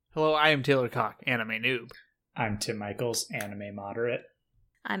Hello, I am Taylor Cock, anime noob. I'm Tim Michaels, anime moderate.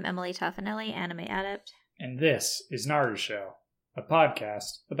 I'm Emily Toffanelli, anime adept. And this is Naruto Show, a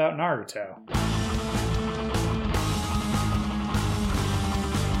podcast about Naruto.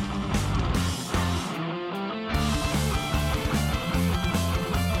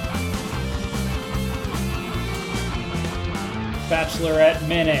 Bachelorette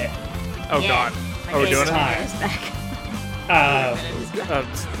Minute. Oh God, My are we doing favorite it? minute is back.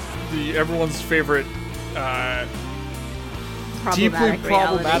 Everyone's favorite deeply Problematic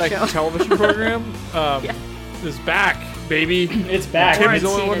problematic reality show. television program Yeah. is back, baby. It's back. Tim's It's, the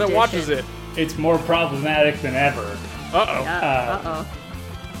only one that edition. watches it. it's more problematic than ever. Uh-oh. Uh-oh.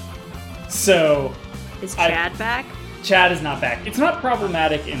 So, Is I- Chad back? Chad is not back. It's not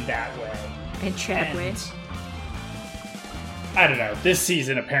problematic in that way. And Chad way? And I don't know. This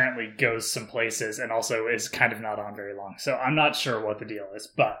season apparently goes some places and also is kind of not on very long. So I'm not sure what the deal is.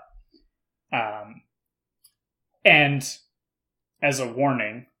 But, and as a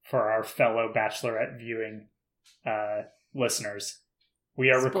warning for our fellow Bachelorette viewing listeners, we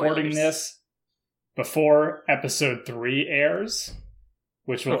are recording Spoilers. this before episode 3 airs,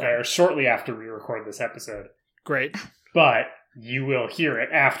 which will Okay. air shortly after we record this episode. Great. But you will hear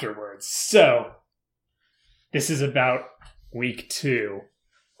it afterwards. So, this is about week 2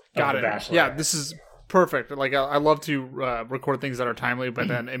 Got of it. The Bachelor. Yeah, this is perfect. Like, I love to record things that are timely, but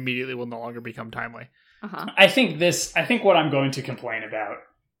then immediately will no longer become timely. Uh-huh. I think what I'm going to complain about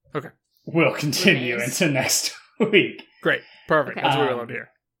Okay. will continue Remains. into next week. Great. Perfect. Okay. That's what we love to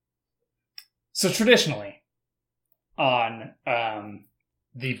hear. So traditionally, on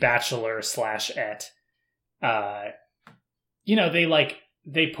The Bachelor /Et,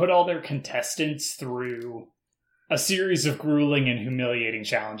 they put all their contestants through a series of grueling and humiliating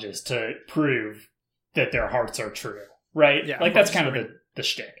challenges to prove that their hearts are true, right? Yeah, Like, of that's course. kind of the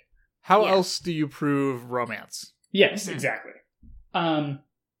shtick. How Yeah. else do you prove romance? Yes, Mhm. exactly. And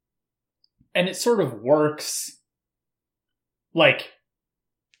it sort of works. Like,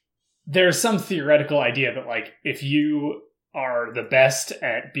 there's some theoretical idea that, like, if you are the best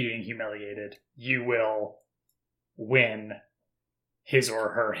at being humiliated, you will win his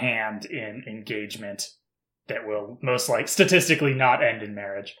or her hand in engagement that will most statistically not end in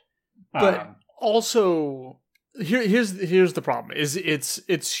marriage. But also, here's the problem: is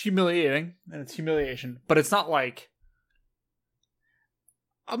it's humiliating and it's humiliation, but it's not like,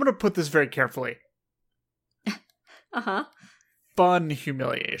 I'm gonna put this very carefully, Uh-huh. fun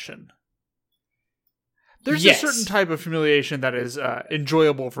humiliation. There's Yes. a certain type of humiliation that is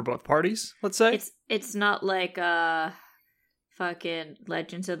enjoyable for both parties. Let's say It's not like fucking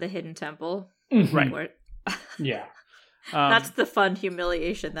Legends of the Hidden Temple. Mhm. Right. Where- Yeah. That's the fun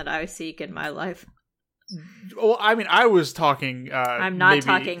humiliation that I seek in my life. Well, I mean, I was talking. I'm not maybe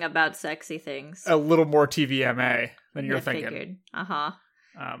talking about sexy things. a little more TVMA than you're I thinking. figured. Uh-huh.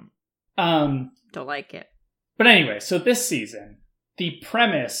 Don't like it. But anyway, so this season, the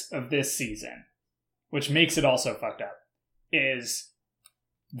premise of this season, which makes it also fucked up, is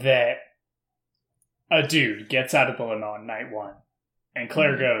that a dude gets out of the limo on night 1, and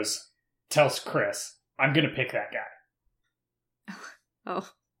Claire tells Chris, I'm gonna pick that guy.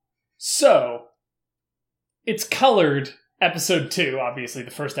 Oh. So, it's colored, episode 2, obviously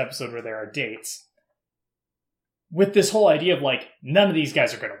the first episode where there are dates, with this whole idea of, like, none of these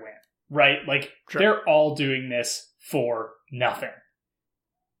guys are gonna win, right? Like, Sure. they're all doing this for nothing.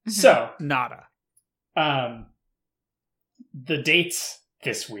 Mhm. So, Nada. the dates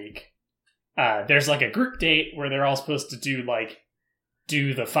this week, there's like a group date where they're all supposed to do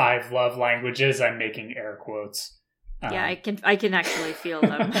the 5 love languages. I'm making air quotes. Yeah, I can actually feel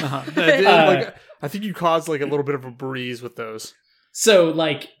them. I think you caused like a little bit of a breeze with those. So,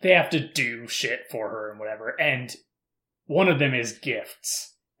 like, they have to do shit for her and whatever, and one of them is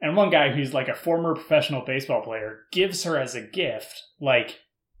gifts. And one guy who's like a former professional baseball player gives her as a gift, like,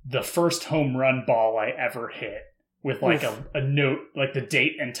 the first home run ball I ever hit, with like a note, like the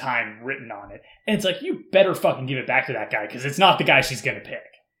date and time written on it. And it's like, you better fucking give it back to that guy, because it's not the guy she's gonna pick.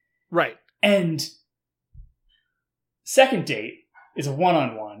 Right. And second date is a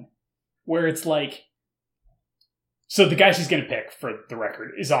one-on-one where it's like, so the guy she's going to pick, for the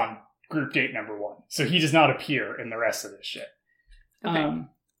record, is on group date number 1. So he does not appear in the rest of this shit. Okay.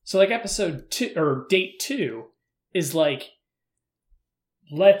 So like episode 2 or date 2 is like,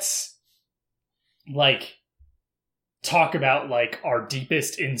 let's like talk about like our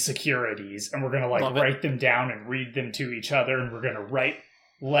deepest insecurities, and we're going to like Love it. write them down and read them to each other, and we're going to write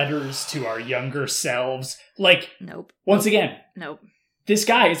letters to our younger selves. Like, Nope. once again, Nope. this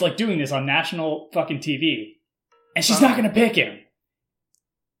guy is like doing this on national fucking TV, and she's not going to pick him.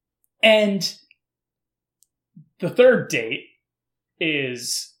 And the third date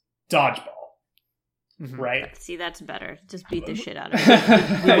is dodgeball, right? See, that's better. Just beat the shit out of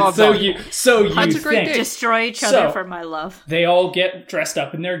it. love so dodgeball. That's you a great think date. Destroy each other So- for my love. they all get dressed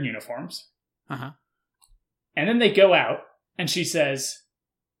up in their uniforms, Uh-huh. and then they go out, and she says,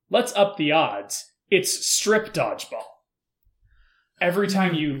 "Let's up the odds. It's strip dodgeball. Every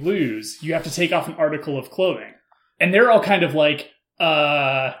time you lose, you have to take off an article of clothing." And they're all kind of like,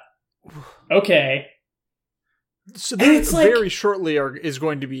 okay. So And this it's like- very shortly is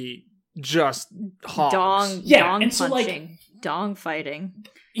going to be just hogs. Dong, Yeah, dong and so, like- punching, dong fighting.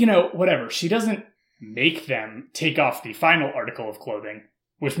 You know, whatever. She doesn't make them take off the final article of clothing,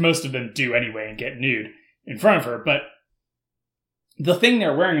 which most of them do anyway and get nude in front of her, but the thing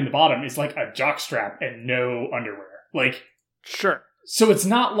they're wearing in the bottom is like a jockstrap and no underwear. Like, Sure. so it's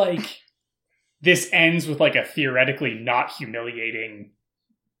not like this ends with like a theoretically not humiliating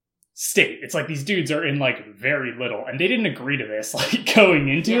state. It's like these dudes are in like very little, and they didn't agree to this like going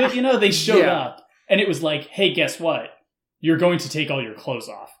into Yeah. it. You know, they showed Yeah. up, and it was like, hey, guess what? You're going to take all your clothes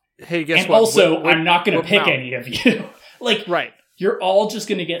off. Hey, guess And what? also, Whip- I'm not going to whip pick them out. any of you. Like, Right. you're all just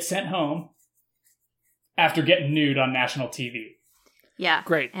going to get sent home after getting nude on national TV. Yeah.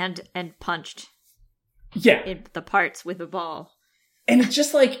 Great. And punched Yeah. in the parts with a ball. And it's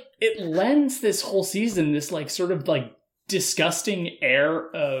just like, it lends this whole season this like sort of like disgusting air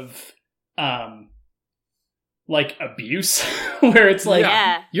of like abuse where it's like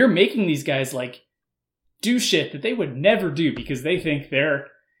Yeah. you're making these guys like do shit that they would never do because they think they're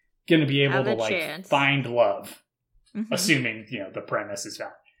going to be able Have to a like chance. find love, Mhm. assuming, you know, the premise is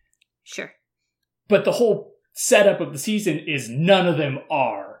valid. Sure. But the whole setup of the season is none of them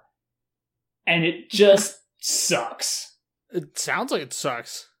are. And it just sucks. It sounds like it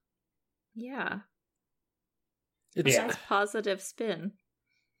sucks. Yeah. It's Yeah. Nice positive spin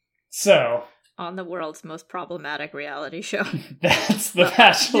So on the world's most problematic reality show. that's the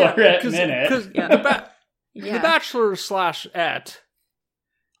Bachelorette minute. Because Yeah. the Bachelor / Et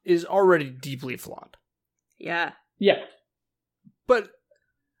is already deeply flawed. Yeah. Yeah. But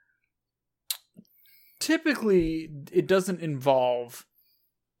typically, it doesn't involve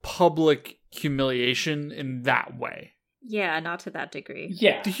public humiliation in that way. Yeah, not to that degree.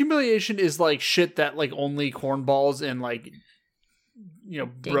 Yeah. The humiliation is like shit that like only cornballs and like, you know,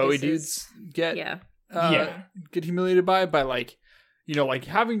 broy Dinguses. dudes get Yeah. Yeah. get humiliated by like, you know, like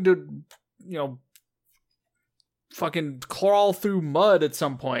having to, you know, fucking crawl through mud at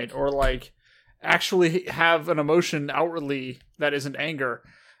some point, or like actually have an emotion outwardly that isn't anger.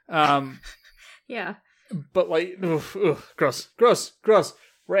 Yeah. But like, ugh, gross.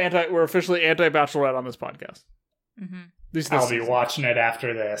 We're officially anti-Bachelorette on this podcast. Mm-hmm. At least this I'll be season. watching it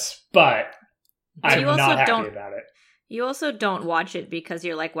after this, but But I'm you also not happy don't- about it. You also don't watch it because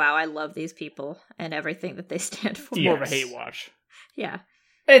you're like, wow, I love these people and everything that they stand for. More of a Yes. hate watch. Yeah.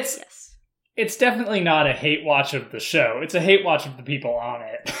 It's Yes. it's definitely not a hate watch of the show. It's a hate watch of the people on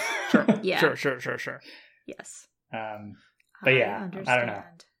it. Sure. Yeah. Sure. Yes. But yeah, I don't know.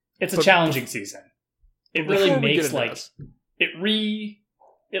 understand. It's a But challenging season. It really Before we get makes into like this,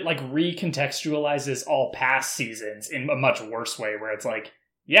 it like recontextualizes all past seasons in a much worse way, where it's like,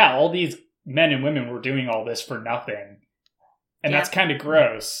 yeah, all these men and women were doing all this for nothing, and Yeah. that's kind of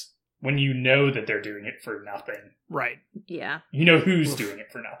gross when you know that they're doing it for nothing. right. Yeah. You know who's Oof. doing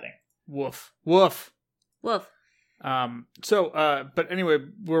it for nothing. Woof. Wolf. But anyway,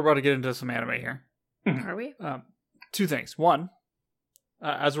 we're about to get into some anime here. Are we? Two things. One,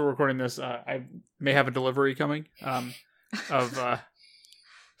 as we're recording this, I may have a delivery coming of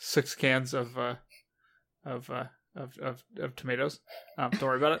 6 cans of tomatoes. Don't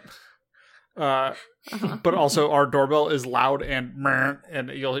worry about it. Uh-huh. But also, our doorbell is loud and meh, and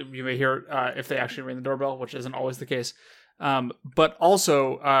you may hear if they actually ring the doorbell, which isn't always the case. But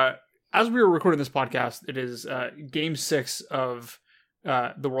also, as we were recording this podcast, it is Game 6 of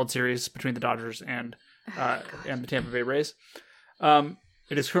the World Series between the Dodgers and the Tampa Bay Rays.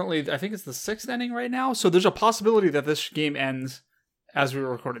 It is currently, I think it's the 6th inning right now, so there's a possibility that this game ends as we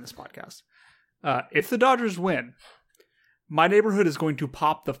were recording this podcast. If the Dodgers win, my neighborhood is going to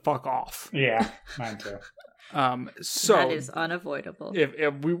pop the fuck off. Yeah, mine too. So that is unavoidable.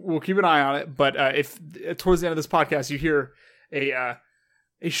 if we'll keep an eye on it, but if towards the end of this podcast you hear a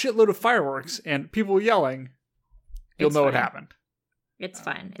shitload of fireworks and people yelling, you'll It's know what fine. happened. It's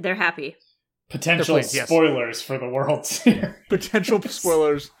fine. They're happy. Potential Please, yes. spoilers for the World Series. Potential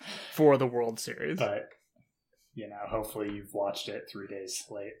spoilers for the World Series. But, you know, hopefully you've watched it 3 days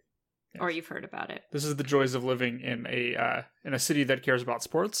late. Or you've heard about it. This is the joys of living in a city that cares about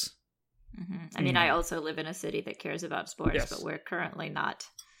sports. I mean, I also live in a city that cares about sports, Yes. but we're currently not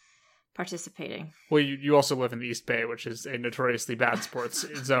participating. Well, you also live in the East Bay, which is a notoriously bad sports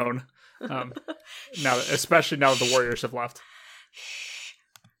zone. Now, especially now that the Warriors have left. Shh.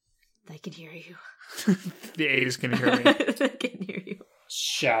 They can hear you. The A's can hear me. They can hear you.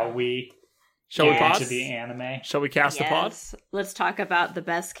 Shall we? Shall we get pod? into the anime? Shall we cast a pod? Let's talk about the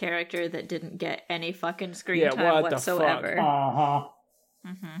best character that didn't get any fucking screen time what the whatsoever.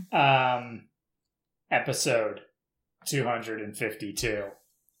 Episode 252.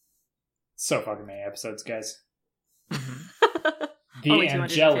 So fucking many episodes, guys. The Only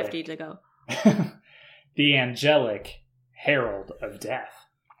angelic 250 to go. The angelic herald of death.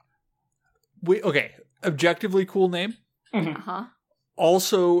 Okay, objectively cool name. Uh-huh.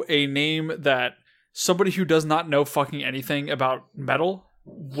 Also a name that somebody who does not know fucking anything about metal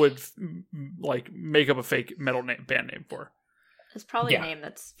would like make up a fake metal band name for. It's probably a name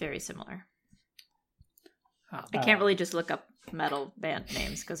that's very similar. I can't really just look up metal band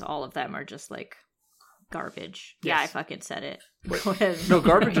names because all of them are just like garbage. Yes. Yeah, I fucking said it. No,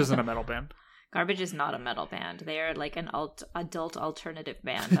 Garbage isn't a metal band. Garbage is not a metal band. They are like an adult alternative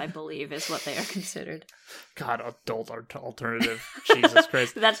band, I believe, is what they are considered. God, adult alternative. Jesus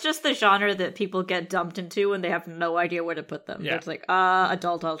Christ. That's just the genre that people get dumped into when they have no idea where to put them. Yeah. It's like,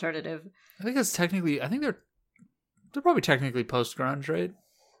 adult alternative. I think that's technically. I think they're probably technically post grunge, right?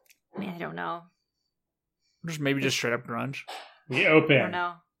 I mean, I don't know. Just maybe just straight up grunge. We I open don't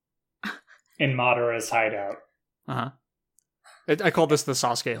know. in Madara's hideout. I call this the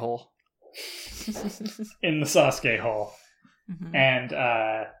Sasuke hole. In the Sasuke hall. Mm-hmm.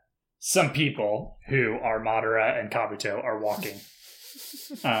 And some people who are Madara and Kabuto are walking.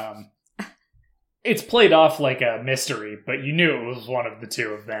 It's played off like a mystery, but you knew it was one of the two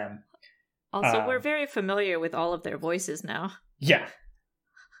of them. Also, we're very familiar with all of their voices now. Yeah.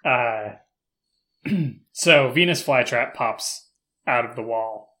 So Venus Flytrap pops out of the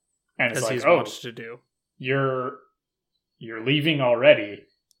wall and is As like, he's "Oh, wont to do." you're leaving already?"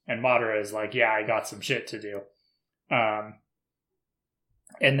 And Madara is like, "Yeah, I got some shit to do." And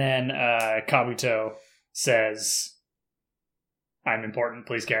then Kabuto says, "I'm important.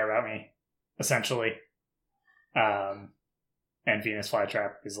 Please care about me." Essentially. And Venus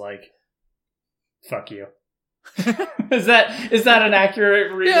Flytrap is like, "Fuck you." Is that an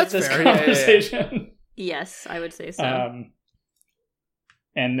accurate read of this fair. conversation? Yes, I would say so.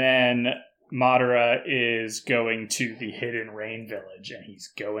 And then Madara is going to the Hidden Rain Village, and he's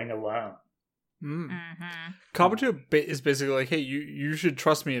going alone. Mm-hmm. Kabuto is basically like, "Hey, you should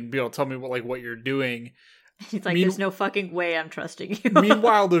trust me and be able to tell me what you're doing." He's like, "There's no fucking way I'm trusting you."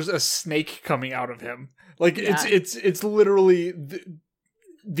 Meanwhile, there's a snake coming out of him. Like it's literally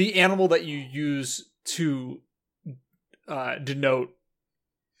the animal that you use to denote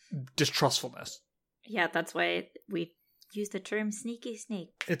distrustfulness. Yeah, that's why we use the term sneaky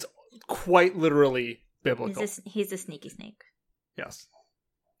snake. It's quite literally biblical. He's a sneaky snake. Yes.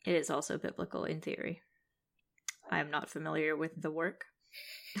 It is also biblical in theory. I am not familiar with the work.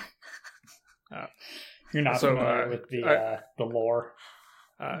 You're not familiar with the lore.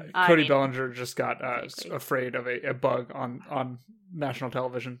 Cody Bellinger just got afraid of a bug on national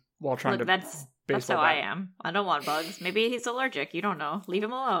television while trying to. That's how I am. I don't want bugs. Maybe he's allergic. You don't know. Leave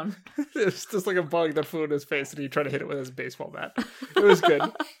him alone. It's just like a bug that flew in his face, and he tried to hit it with his baseball bat. It was good.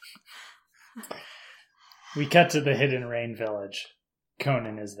 We cut to the Hidden Rain Village.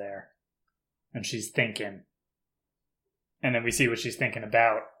 Conan is there, and she's thinking. And then we see what she's thinking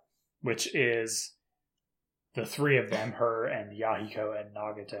about, which is the three of them, her and Yahiko and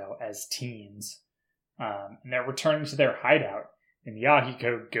Nagato, as teens. And they're returning to their hideout. And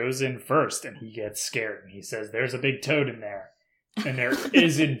Yahiko goes in first, and he gets scared. And he says, "There's a big toad in there." And there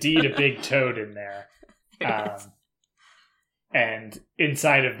is indeed a big toad in there. And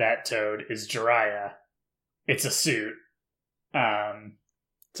inside of that toad is Jiraiya. It's a suit.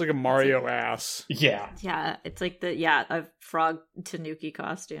 It's like a Mario ass. Yeah. Yeah, it's like a frog Tanuki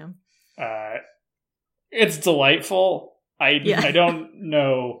costume. It's delightful. I don't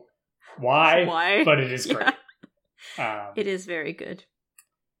know why, but it is great. It is very good.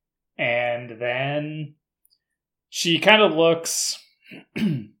 And then she kind of looks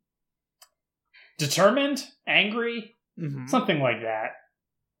determined, angry, something like that.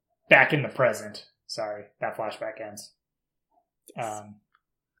 Back in the present. Sorry, that flashback ends. Yes.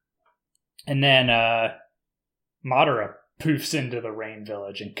 And then Madara poofs into the Rain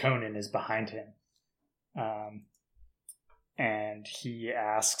Village, and Conan is behind him. And he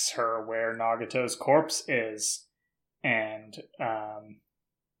asks her where Nagato's corpse is. And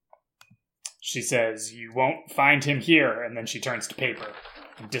she says, "You won't find him here." And then she turns to paper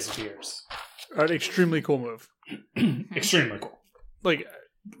and disappears. An extremely cool move. Extremely cool. Like,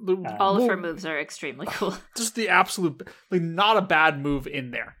 All of her moves are extremely cool. Just the absolute, like, not a bad move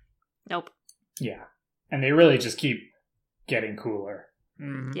in there. Nope. Yeah. And they really just keep getting cooler.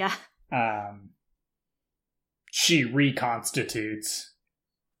 Mm. Yeah. She reconstitutes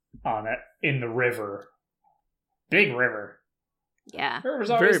in the river. Big river. Yeah. River's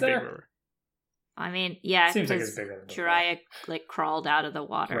always Very there. big river. I mean, yeah, Seems like because it's bigger than before. Jiraiya like crawled out of the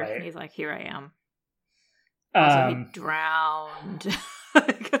water. Right. And he's like, "Here I am." Also, he drowned.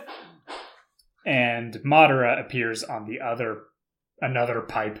 And Madara appears on another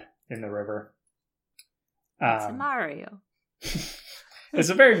pipe in the river. It's a Mario. It's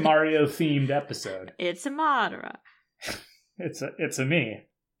a very Mario themed episode. It's a Madara. It's a me,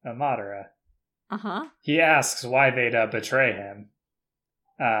 a Madara. Uh-huh. He asks why they'd betray him.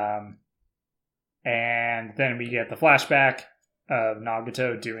 And then we get the flashback of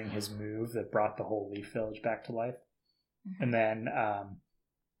Nagato doing his move that brought the whole Leaf Village back to life. Mm-hmm. And then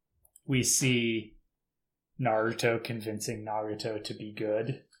we see Naruto convincing Nagato to be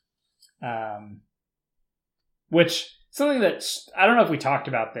good. Which, something that, I don't know if we talked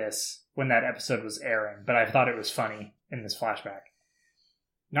about this when that episode was airing, but I thought it was funny in this flashback.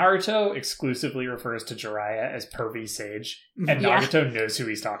 Naruto exclusively refers to Jiraiya as Pervy Sage, and Yeah. Nagato knows who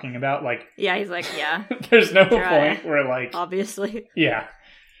he's talking about. Like, Yeah, he's like, yeah, there's no Jiraiya. point where, like, obviously. yeah,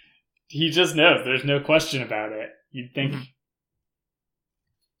 he just knows. There's no question about it. You'd think.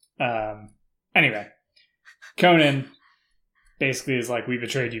 Anyway, Conan basically is like, we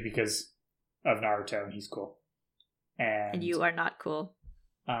betrayed you because of Naruto, and he's cool. And you are not cool.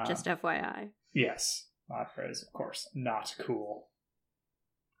 Just FYI. Yes, Madara is, of course, not cool.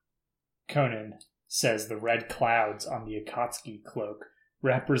 Conan says the red clouds on the Akatsuki cloak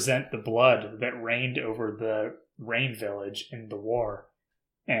represent the blood that rained over the Rain Village in the war.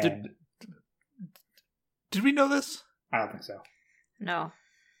 And Did we know this? I don't think so. No.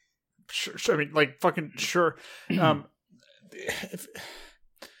 Sure. I mean, like, fucking sure. I don't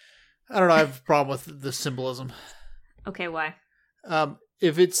know. I have a problem with the symbolism. Okay, why?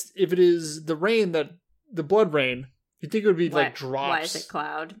 If it is the rain the blood rain, you'd think it would be like drops. Why is it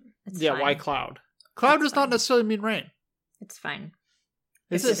cloud? It's Yeah, fine. why cloud? Cloud It's does not fine. necessarily mean rain. It's fine.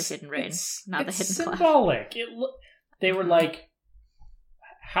 Is It's it? the hidden rain, not the it's hidden cloud. symbolic. They were like,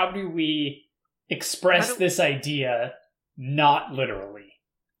 how do we express this idea not literally?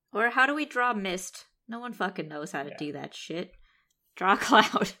 Or how do we draw mist? No one fucking knows how to Yeah. do that shit. Draw a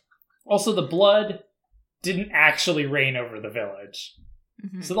cloud. Also, the blood didn't actually rain over the village.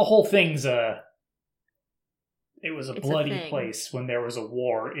 Mhm. So the whole thing's it was a It's a bloody thing. place when there was a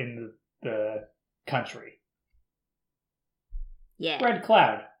war in the country. Yeah. Red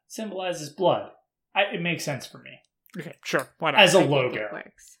cloud symbolizes blood. It makes sense for me. Okay, sure. Why not? As a I think logo. it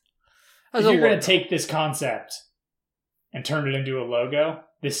works. As If a you're going logo. to take this concept and turn it into a logo,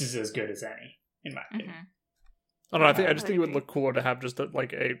 this is as good as any, in my opinion. Mhm. I don't know. I just I think it would agree. look cooler to have just a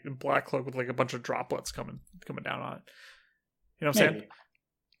black cloak with like a bunch of droplets coming down on it. You know what I'm saying? Maybe.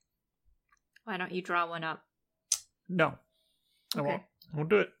 Why don't you draw one up? No, I Okay. won't. I won't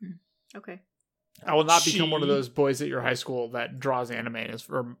do it. Okay. I will not become one of She- those boys at your high school that draws anime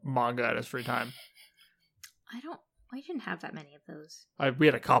or manga at his free time. We didn't have that many of those. We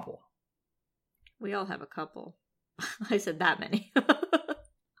had a couple. We all have a couple. I said that many.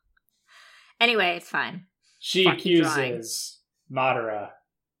 Anyway, it's fine. She Fuck you, drawing. notes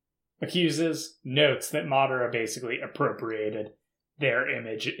that Madara basically appropriated their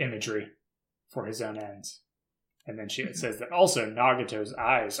imagery for his own ends. And then she says that also Nagato's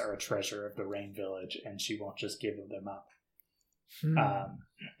eyes are a treasure of the Rain Village, and she won't just give them up.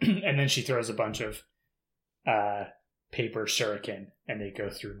 And then she throws a bunch of paper shuriken, and they go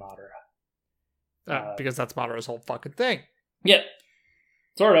through Madara. Because that's Madara's whole fucking thing. Yep.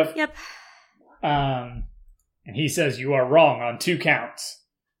 Sort of. Yep. And he says you are wrong on 2 counts.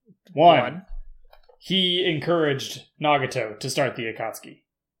 One, he encouraged Nagato to start the Akatsuki.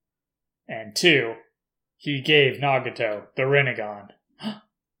 And 2, he gave Nagato the Rinnegan.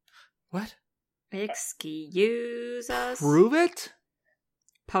 What? Excuse us. Prove it?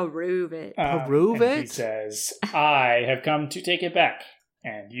 Prove it. Prove and He it? says, I have come to take it back,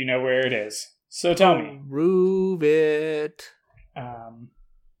 and you know where it is. So tell me. Prove it.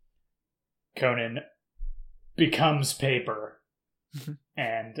 Conan becomes paper.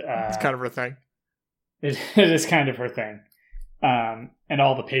 And It's kind of her thing. it is kind of her thing. And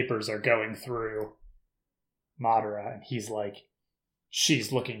all the papers are going through Madara, and he's like,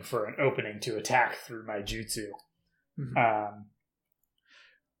 she's looking for an opening to attack through my jutsu. Mhm.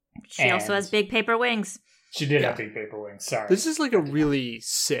 She also has big paper wings. She did Yeah. have big paper wings, sorry. This is like a really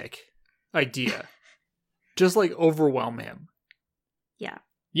sick idea. Just like overwhelm him. Yeah.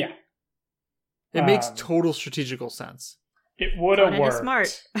 Yeah. It makes total strategical sense. It would have worked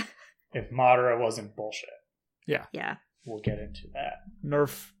smart. if Madara wasn't bullshit. Yeah. Yeah. We'll get into that.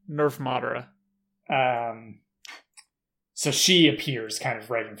 Nerf Madara. So she appears kind of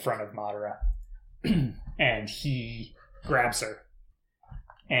right in front of Madara. And he grabs her.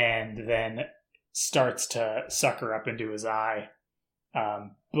 And then starts to suck her up into his eye.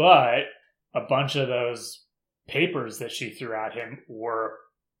 But a bunch of those papers that she threw at him were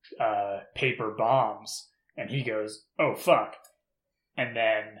paper bombs. And he goes, oh, fuck. And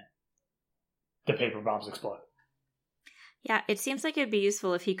then the paper bombs explode. Yeah, it seems like it'd be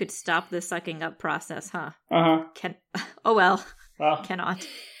useful if he could stop the sucking up process, huh? Uh-huh. Oh, well. Well, Cannot.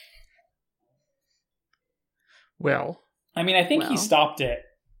 Well, I mean, I think he Well. stopped it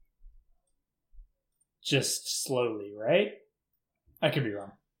just slowly, right? I could be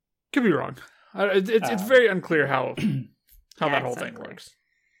wrong. could be wrong. It's very unclear how that whole it's thing unclear. works.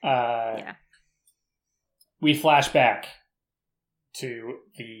 Yeah. We flash back to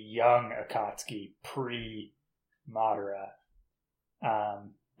the young Akatsuki pre-Madara.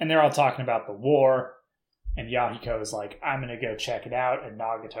 And they're all talking about the war. And Yahiko is like, I'm going to go check it out. And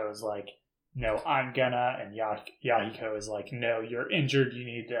Nagato is like, no, I'm gonna. And Yahiko is like, no, you're injured. You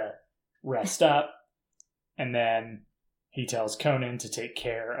need to rest up. And then he tells Conan to take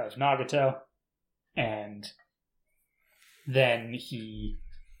care of Nagato. And then he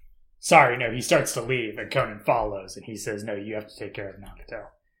starts to leave, and Conan follows, and he says, no, you have to take care of Nagato.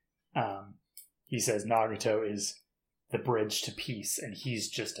 He says Nagato is the bridge to peace, and he's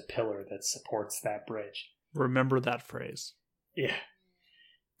just a pillar that supports that bridge. Remember that phrase. Yeah.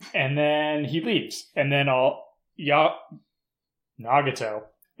 And then he leaves, and then Nagato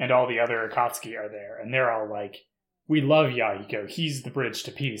and all the other Akatsuki are there, and they're all like, we love Yahiko, he's the bridge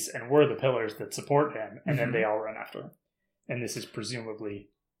to peace, and we're the pillars that support him, and then they all run after him. And this is presumably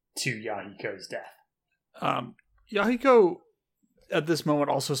to Yahiko's death. Yahiko, at this moment,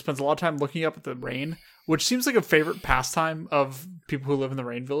 also spends a lot of time looking up at the rain, which seems like a favorite pastime of people who live in the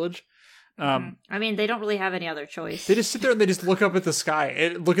rain village. I mean, they don't really have any other choice. They just sit there and they just look up at the sky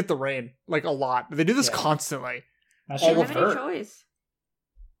and look at the rain, like a lot. They do this constantly. That They shit don't will have any hurt. choice.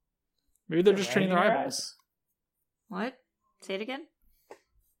 Maybe they're just training their Rain in eyeballs. What? Say it again?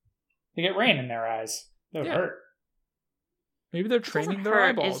 They get rain in their eyes. That would hurt. Maybe they're It doesn't training their hurt,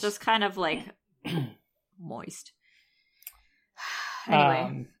 eyeballs. It's just kind of like moist.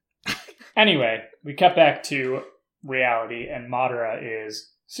 Anyway. Anyway, we cut back to reality, and Madara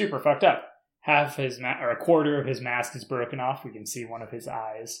is super fucked up. Half his or a quarter of his mask is broken off. We can see one of his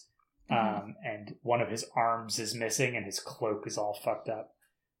eyes, and one of his arms is missing, and his cloak is all fucked up.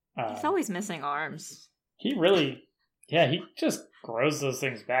 He's always missing arms. He really, he just grows those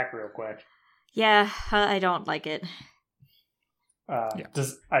things back real quick. Yeah, I don't like it.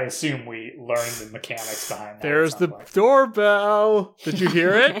 I assume we learned the mechanics behind that. There's the doorbell. Did you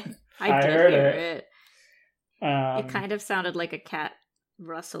hear it? I did heard hear it. it. It kind of sounded like a cat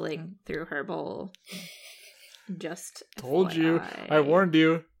rustling through her bowl. Just Told you. FYI. I warned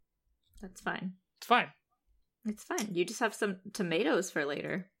you. That's fine. It's fine. It's fine. You just have some tomatoes for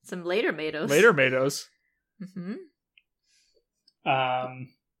later. Some later tomatoes. Later, Matos. Mm-hmm.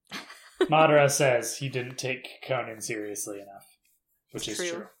 Madara says he didn't take Conan seriously enough, which is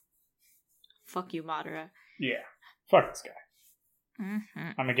true. Fuck you, Madara. Yeah. Fuck this guy.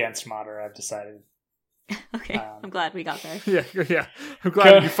 Mm-hmm. I'm against Madara, I've decided. Okay, I'm glad we got there. Yeah. I'm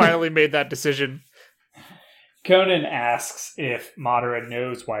glad you finally made that decision. Conan asks if Madara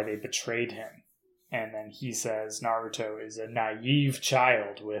knows why they betrayed him. And then he says Naruto is a naive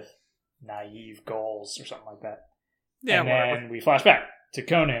child with naive goals or something like that. Yeah, and whatever. then we flash back to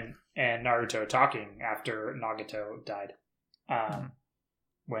Conan and Naruto talking after Nagato died.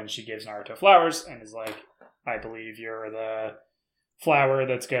 When she gives Naruto flowers and is like, I believe you're the flower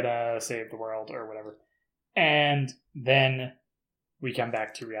that's gonna save the world or whatever. And then we come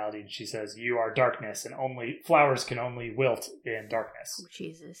back to reality and she says, you are darkness and only flowers can only wilt in darkness. Oh,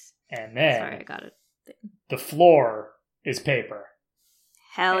 Jesus. And then Sorry, I got it. the floor is paper.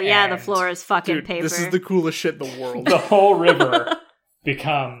 Hell yeah, the And- floor is fucking Dude, paper. this is the coolest shit in the world. The whole river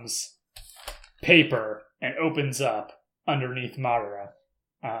becomes paper and opens up underneath Madara.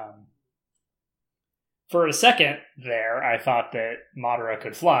 For a second there, I thought that Madara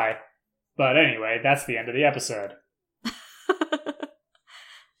could fly. But anyway, that's the end of the episode.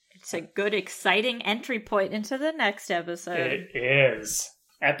 It's a good, exciting entry point into the next episode. It is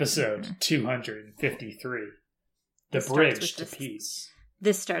episode 253. The It starts Bridge with to this- Peace.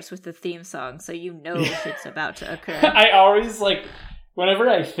 This starts with the theme song, so you know shit's about to occur. I always, whenever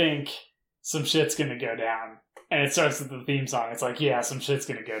I think some shit's gonna go down, and it starts with the theme song. It's like, yeah, some shit's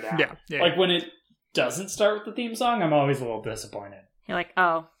gonna go down. Yeah. Like, when it doesn't start with the theme song, I'm always a little disappointed. You're like,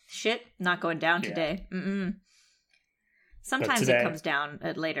 oh, shit, not going down Yeah. today. Mm-mm. Sometimes today- it comes down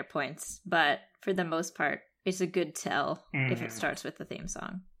at later points, but for the most part, it's a good tell if Mhm. it starts with the theme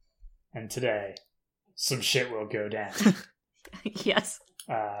song. And today, some shit will go down. Yes.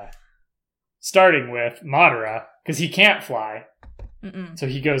 Starting with Madara, because he can't fly, Mm-mm. so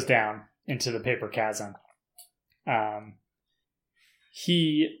he goes down into the paper chasm.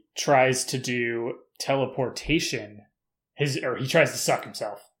 He tries to do teleportation. He tries to suck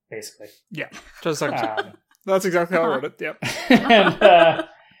himself, basically. Just like Um, that's exactly how I wrote it. Yep.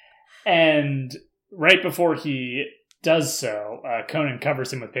 and right before he does so, Conan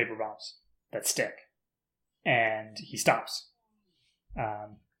covers him with paper bombs that stick, and he stops.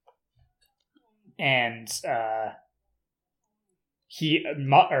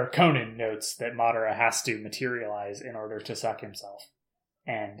 Conan notes that Madara has to materialize in order to suck himself,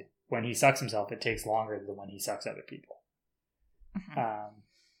 and when he sucks himself, it takes longer than when he sucks other people.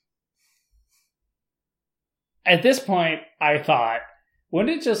 At this point, I thought,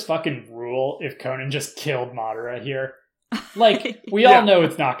 wouldn't it just fucking rule if Conan just killed Madara here? Like, we all know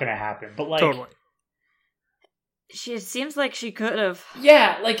it's not going to happen, but like, Totally. It seems like she could have.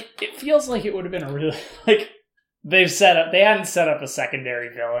 yeah, like, it feels like it would have been a really, like, they hadn't set up a secondary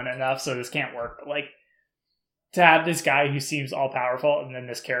villain enough, so this can't work, but like, to have this guy who seems all powerful, and then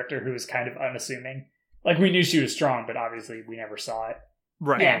this character who is kind of unassuming, like, we knew she was strong, but obviously we never saw it,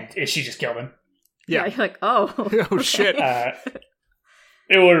 Right. and she just killed him. Yeah. You're like, oh. Oh, shit.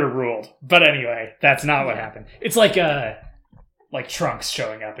 It would have ruled. But anyway, that's not what Yeah. happened. It's like Trunks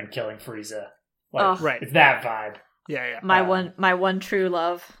showing up and killing Frieza. Like, Oh. Right. it's that vibe. Yeah. My one true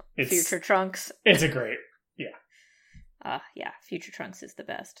love, It's- Future Trunks. It's a great. Yeah, Future Trunks is the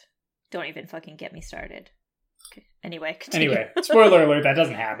best. Don't even fucking get me started. Okay. Anyway, continue. Anyway, spoiler alert, that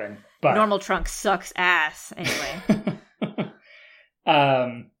doesn't happen. But Normal Trunks sucks ass. Anyway.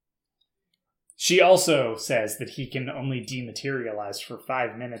 She also says that he can only dematerialize for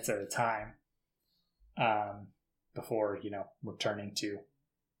 5 minutes at a time, before returning to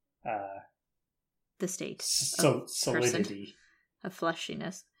The state solidity. of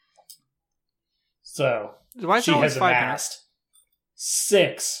fleshiness. So Why is it she always has 5 minutes? amassed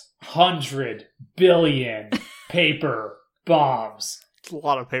 600 billion paper bombs, It's a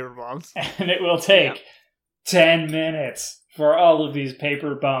lot of paper bombs. and it will take 10 minutes for all of these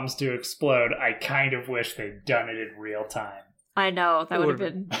paper bombs to explode. I kind of wish they'd done it in real time. I know, that It would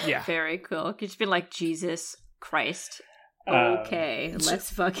have would've been yeah. very cool. Could just been like, Jesus Christ. Um, Okay, let's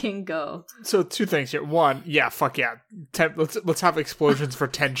fucking go. So 2 things here. 1, yeah, fuck yeah. 10, let's have explosions for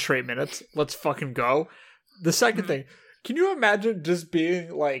 10 straight minutes. Let's fucking go. The second thing, can you imagine just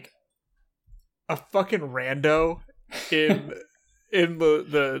being like a fucking rando in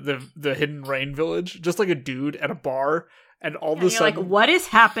the Hidden Rain village, just like a dude at a bar, and all of a And you're like, sudden what is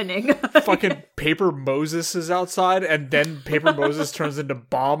happening? fucking Paper Moses is outside, and then Paper Moses turns into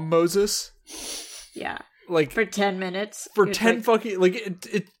Bomb Moses. Yeah. Like For 10 minutes. for It's 10 like, fucking like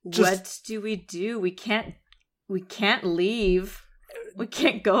it just what do? We can't leave. We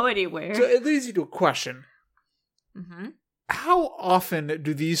can't go anywhere. so it leads you to a question. Mm-hmm. How often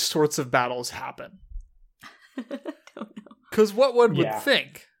do these sorts of battles happen? Don't know. Because what one would Yeah.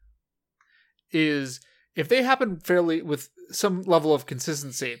 think is if they happen fairly with some level of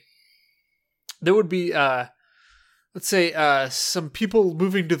consistency, there would be, let's say, some people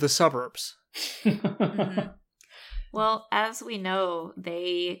moving to the suburbs. Mm-hmm. Well, as we know,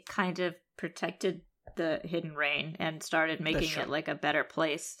 they kind of protected the Hidden Rain and started making true. it like a better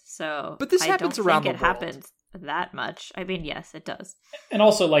place. So, But this I happens don't around think the it world. happens that much. I mean, yes, it does. And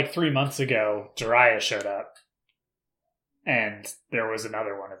also, like 3 months ago, Jiraiya showed up, and there was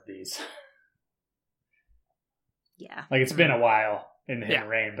another one of these. Yeah. Like, it's been a while in the Hidden Yeah.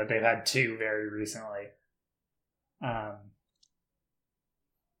 Rain, but they've had 2 very recently.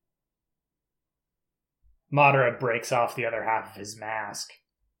 Madara breaks off the other half of his mask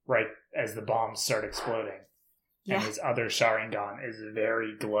right as the bombs start exploding. Yeah. And his other Sharingan is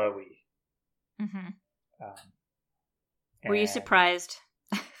very glowy. Mm-hmm. Um, Were you and- surprised?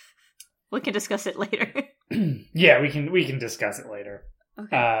 We can discuss it later. Yeah, we can discuss it later.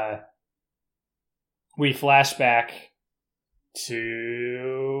 Okay. We flash back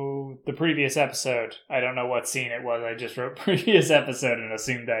to the previous episode. I don't know what scene it was. I just wrote previous episode and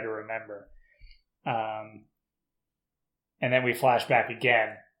assumed I'd remember. And then we flash back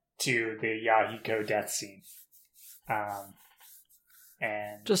again to the Yahiko death scene.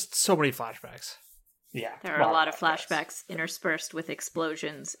 And Just so many flashbacks. Yeah. There are a lot of flashbacks interspersed with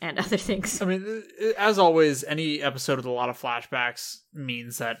explosions and other things. I mean, as always, any episode with a lot of flashbacks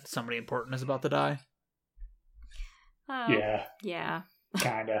means that somebody important is about to die. Oh, Yeah. Yeah.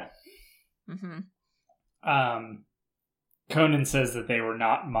 Kinda. Mm-hmm. Conan says that they were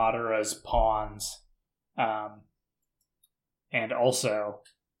not Madara's pawns. And also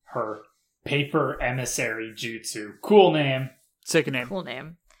her paper emissary jutsu, cool name, Sick name. Cool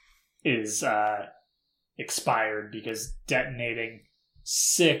name. is expired because detonating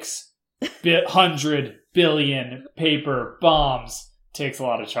 600 billion paper bombs takes a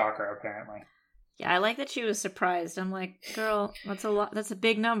lot of chakra, apparently. Yeah, I like that she was surprised. I'm like, girl, that's a lot. That's a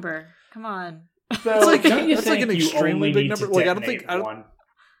big number. Come on. So, like- don't you that's like think an you extremely only big need to number. Like, I don't detonate think- one?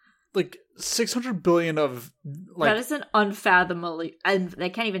 Like 600 billion of That is an unfathomably, and they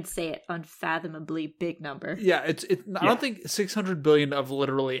can't even say it, unfathomably big number. Yeah, I don't think 600 billion of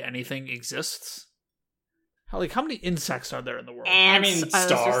literally anything exists. How many insects are there in the world? Ants, I mean, I was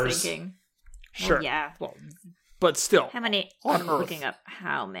stars. just thinking. Sure. Well, yeah. Well, but still. How many? On I'm Earth. looking up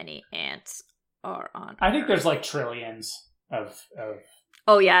how many ants are on. I think Earth. there's like trillions of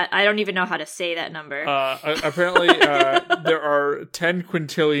Oh yeah, I don't even know how to say that number. Apparently, there are 10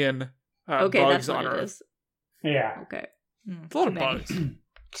 quintillion okay, bugs that's what on it Earth. is. yeah, Okay. It's a lot Too of many. bugs.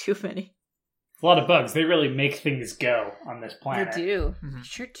 Too many. a lot of bugs. They really make things go on this planet. They do. Mhm.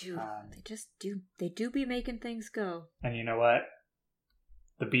 Sure do. Um, They just do. They do be making things go. And you know what?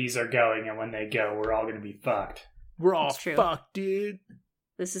 The bees are going, and when they go, we're all going to be fucked. We're all That's true. fucked, dude.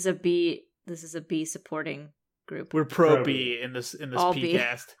 This is a bee. This is a bee supporting group. We're pro Pro B in this All B.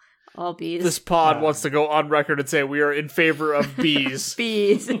 PCast. All bees. This pod Um, wants to go on record and say we are in favor of bees.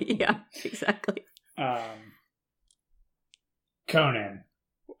 bees. Yeah, exactly. Conan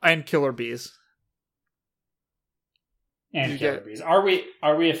And killer bees. and You killer get- bees. Are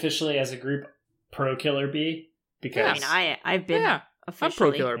we officially as a group pro killer bee? Because I mean, I've been Yeah, I'm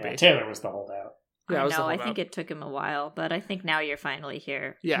officially. pro killer yeah, bee. Taylor was the holdout. Yeah, I was the I holdout. think it took him a while, but I think now you're finally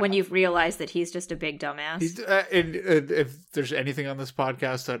here. Yeah. When you've realized that he's just a big dumbass. He's, and if there's anything on this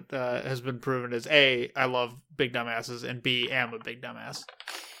podcast that has been proven is A, I love big dumbasses, and B, am a big dumbass.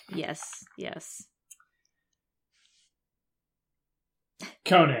 Yes. Yes.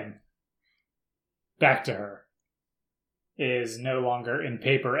 Conan, back to her, is no longer in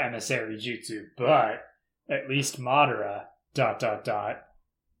paper emissary jutsu, but at least Madara, ...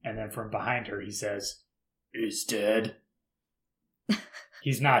 And then from behind her, he says, "Is dead."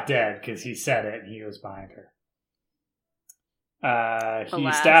 He's not dead because he said it and he was behind her. He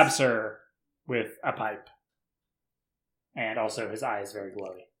Alas. stabs her with a pipe. And also his eye is very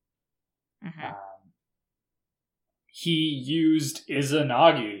glowy. Mhm. He used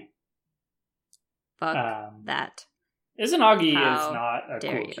Izanagi. Fuck Um, that. Izanagi How is not a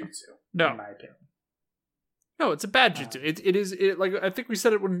dare cool you. jutsu, No. in my opinion. No, it's a bad jutsu. It is like I think we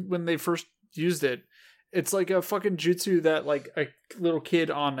said it when they first used it. It's like a fucking jutsu that like a little kid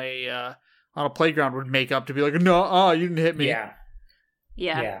on a playground would make up to be like, no, you didn't hit me. Yeah.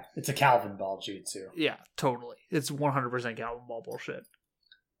 Yeah. It's a Calvin ball jutsu. Yeah, totally. It's 100% Calvin Ball bullshit.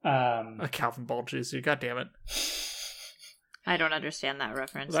 Um, A Calvin Ball jutsu. God damn it. I don't understand that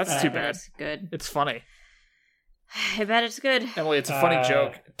reference. Well, that's but too I bet bad. It's good. It's funny. I bet it's good. Emily, it's a funny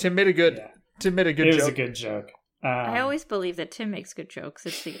joke. Tim made a good yeah. Tim made a good It joke. was a good joke. I always believe that Tim makes good jokes.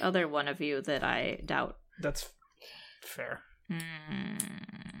 It's the other one of you that I doubt. That's fair.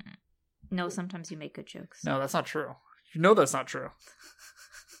 No, sometimes you make good jokes. No, that's not true. You know that's not true.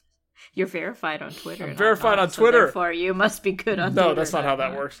 You're verified on Twitter. I'm and verified not, on so Twitter. Therefore, you must be good on No, Twitter. that's not how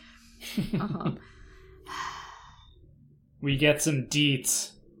that works. Uh-huh. We get some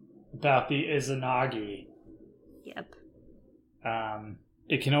deets about the Izanagi. Yep.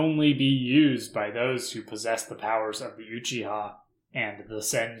 It can only be used by those who possess the powers of the Uchiha and the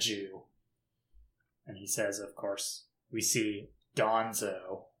Senju. And he says, of course, we see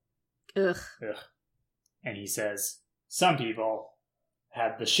Danzo. Ugh. And he says, some people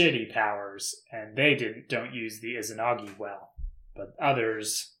have the shitty powers and they don't use the Izanagi well. But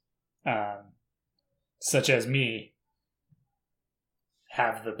others, such as me,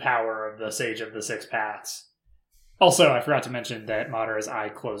 have the power of the Sage of the Six Paths. Also, I forgot to mention that Madara's eye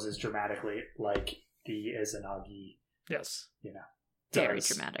closes dramatically like the Izanagi, Yes. Very does.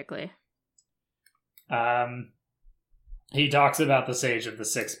 dramatically. He talks about the Sage of the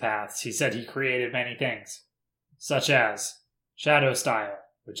Six Paths. He said he created many things, such as Shadow Style,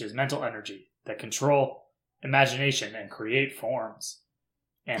 which is mental energy that control imagination and create forms,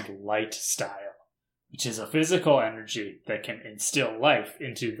 and Light Style, which is a physical energy that can instill life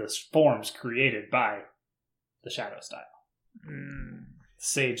into the forms created by the Shadow Style.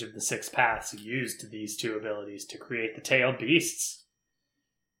 Sage of the Six Paths used these two abilities to create the tailed beasts.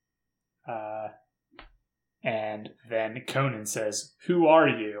 And then Conan says, "Who are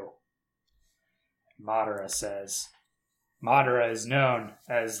you?" Madara says, "Madara is known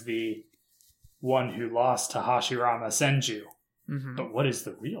as the one who lost to Hashirama Senju. Mm-hmm. But what is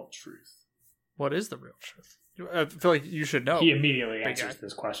the real truth?" What is the real truth? I feel like you should know. He immediately Big answers guy.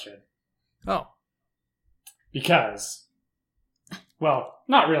 this question. Oh. Because, well,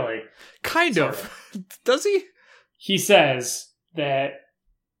 not really. Kind Sort of. Does he? He says that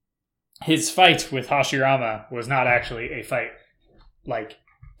his fight with Hashirama was not actually a fight, like,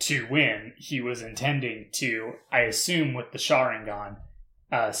 to win. He was intending to, I assume with the Sharingan,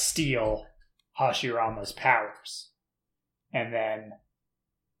 steal Hashirama's powers. And then,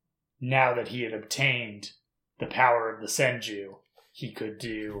 now that he had obtained the power of the Senju, he could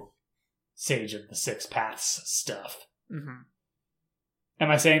do Sage of the Six Paths stuff. Mm-hmm. Am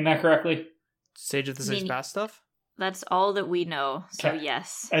I saying that correctly? Sage of the Six Paths stuff? That's all that we know, so Okay.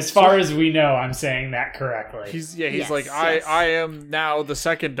 yes. As far as we know, I'm saying that correctly. He's Yes, like, yes. I am now the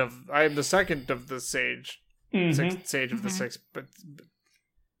second of the Sage. Mhm. Sage of the Mhm. Six, but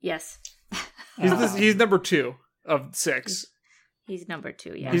Yes. he's number 2 of 6. He's number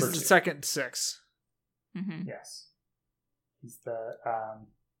 2, yeah. He's Number the 2. second 6. Mm-hmm. Yes. He's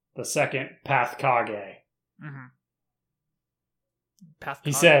the second Path Kage. Mm-hmm. Path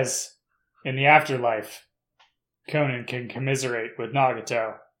He Kage. says, in the afterlife, Conan can commiserate with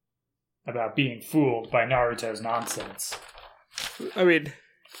Nagato about being fooled by Naruto's nonsense. I mean,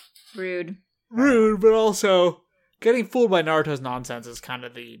 Rude. rude, but also getting fooled by Naruto's nonsense is kind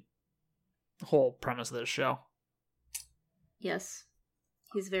of the whole premise of this show. Yes.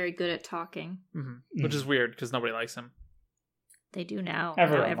 He's very good at talking. Mm-hmm. Which is weird because nobody likes him. They do now.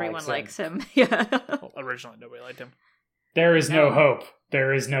 Everyone Now everyone likes likes him. Yeah. Well, originally nobody liked him. There is no No. hope.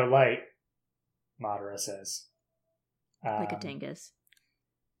 There is no light, Madara says. Like a dingus.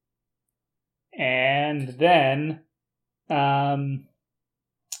 And then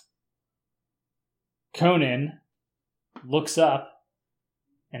Conan looks up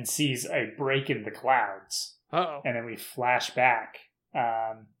and sees a break in the clouds. Uh-oh. And then we flash back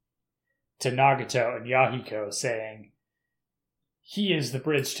to Nagato and Yahiko saying, "He is the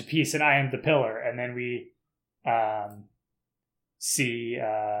bridge to peace and I am the pillar." And then we see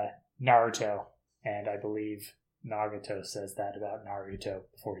Naruto, and I believe Nagato says that about Naruto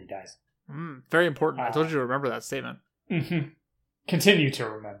before he dies. Very important. I told you to remember that statement. Mm-hmm. Continue to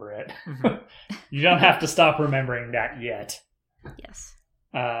remember it. Mhm. You don't have to stop remembering that yet. Yes.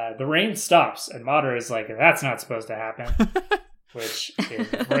 The rain stops, and Madara is like, "That's not supposed to happen." Which, in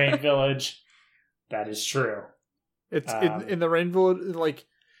Rain Village, that is true. It's in the Rain Village, like,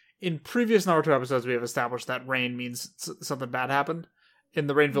 in previous Naruto episodes, we have established that rain means something bad happened. In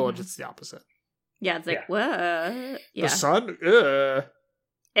the Rain Village, it's the opposite. Yeah, it's like, Yeah. what? Yeah. The sun? Ugh.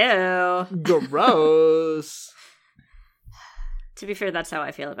 Ew. Gross. To be fair, that's how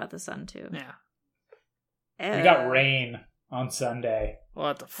I feel about the sun, too. Yeah. Ew. We got rain on Sunday.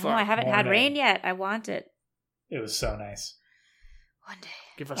 What the I fuck? know, I haven't had Morning. rain yet. I want it. It was so nice. One day.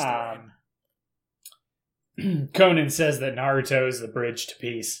 Give us the rain. Conan says that Naruto is the bridge to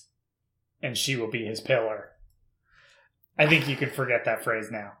peace, and she will be his pillar. I think you could forget that phrase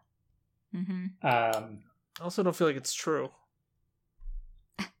now. Mm-hmm. I also don't feel like it's true.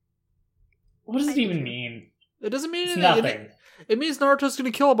 What does I it do even too. mean? It doesn't mean It's anything. nothing. It means Naruto's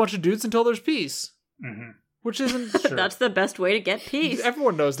going to kill a bunch of dudes until there's peace. Mm-hmm. Which isn't... Sure. That's the best way to get peace.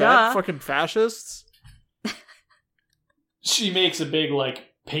 Everyone knows Duh. that. Fucking fascists. She makes a big,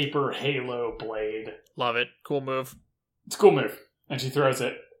 like, paper halo blade. Love it. Cool move. It's a cool move. And she throws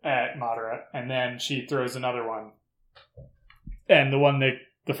it at Madara, and then she throws another one. And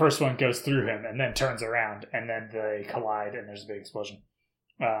the first one goes through him, and then turns around, and then they collide, and there's a big explosion.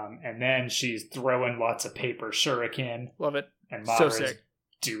 And then she's throwing lots of paper shuriken, Love it. and So Madara's sick.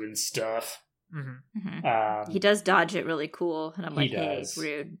 doing stuff. Mm-hmm. Mhm. He does dodge it really cool, and I'm He like, hey, does.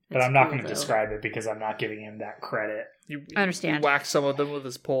 rude. But It's I'm not cool, going to though. describe it because I'm not giving him that credit. I understand. He whacks some of them with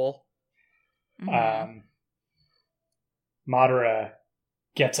his pole. Mhm. Madara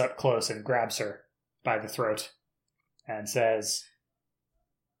gets up close and grabs her by the throat and says,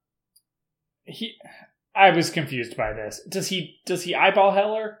 I was confused by this. Does he eyeball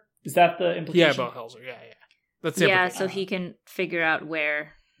hell her? Is that the implication? Yeah, about Helzer. Yeah. That's the Yeah, implication. so he can figure out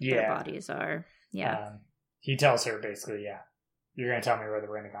where their Yeah. bodies are. Yeah. He tells her basically, yeah, you're going to tell me where the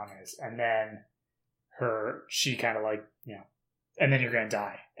Rinnegan is. And then she kind of like, and then you're going to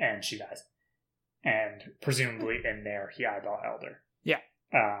die. And she dies. And presumably in there, he eyeball held her. Yeah.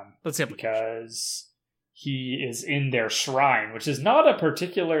 That's the implication. Because he is in their shrine, which is not a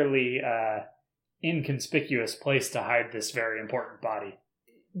particularly inconspicuous place to hide this very important body.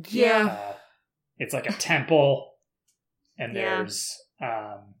 Yeah. It's like a temple, and there's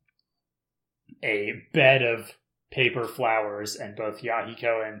a bed of paper flowers, and both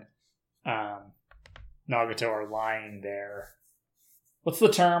Yahiko and Nagato are lying there. What's the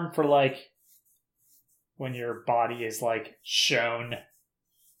term for, like, when your body is, like, shown?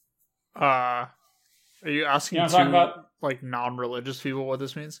 Are you asking You know what I'm talking about? like, non-religious people what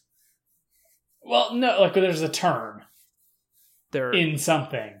this means? Well, no, like, there's a term They're in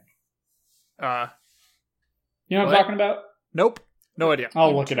something. You know what I'm What? talking about? Nope. No idea.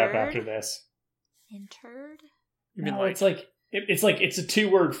 I'll look it up Interred? after this. Interred? You mean No, like it's like it's a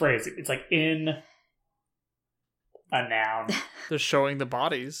 2-word phrase. It's like in a noun. they're showing the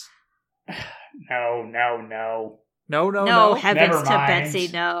bodies? No. No, heavens Never to mind. Betsy,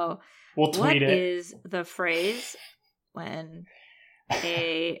 no. We'll What tweet it. is the phrase when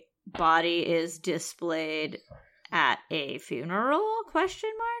a body is displayed at a funeral?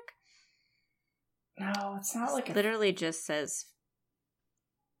 Question mark? No, it's not like a... Literally just says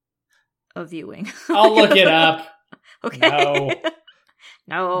a viewing. I'll look it up. Okay. No.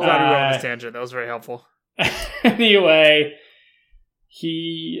 No. Glad we went on this tangent. That was very helpful. Anyway,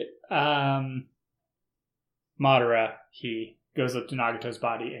 he Madara, he goes up to Nagato's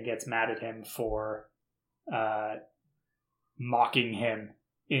body and gets mad at him for mocking him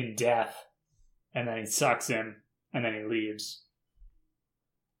in death, and then he sucks him, and then he leaves.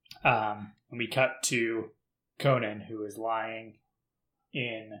 And we cut to Conan, who is lying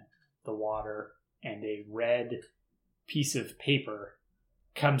in the water, and a red piece of paper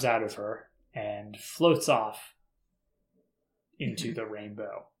comes out of her and floats off into the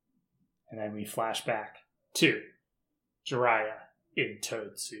rainbow. And then we flash back to Jiraiya in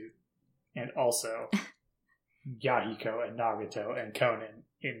Toad suit, and also Yahiko and Nagato and Conan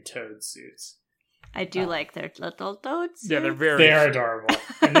in Toad suits. I do like their little toads. Yeah, they're very... They're adorable,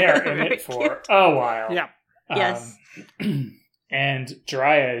 and they're in Very it for cute. a while. Yeah. Yes. And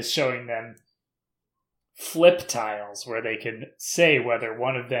Jiraiya is showing them flip tiles where they can say whether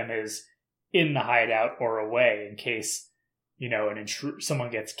one of them is in the hideout or away, in case, you know,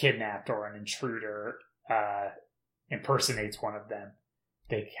 someone gets kidnapped or an intruder impersonates one of them.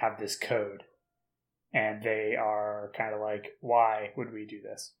 They have this code, and they are kind of like, why would we do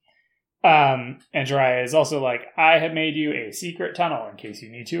this? And Jiraiya is also like, I have made you a secret tunnel in case you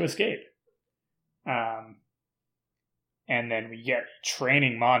need to escape. And then we get a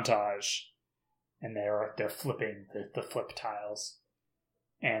training montage, and they're flipping the flip tiles.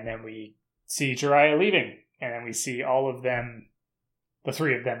 And then we see Jiraiya leaving, and then we see all of them, the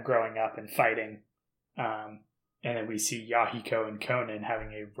 3 of them growing up and fighting. And then we see Yahiko and Conan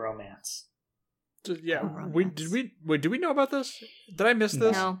having a romance. Yeah, Romance. did we know about this? Did I miss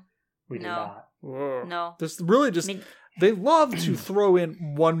this? No. We did No. not. Whoa. No. This really just... I mean, they love to throw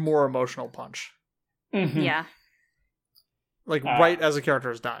in one more emotional punch. Mhm. yeah. Like, right as a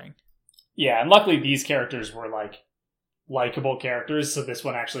character is dying. Yeah, and luckily these characters were, like, likable characters, so this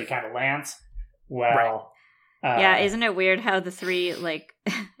one actually kind of lands well. Yeah, isn't it weird how the 3, like,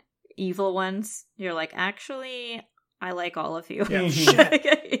 evil ones, you're like, actually, I like all of you. Yeah.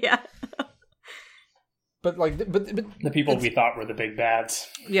 Yeah. But, like, but the people we thought were the big bads.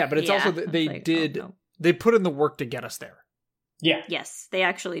 yeah, but it's Yeah, also, they like, did, oh, no. they put in the work to get us there. Yeah, Yes, they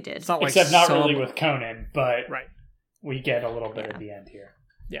actually did. It's not like except not some- really with Conan, but Right. we get a little bit Yeah. at the end here.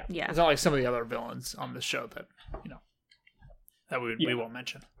 Yeah. Yeah. It's not like some of the other villains on this show that, you know, that we Yeah. won't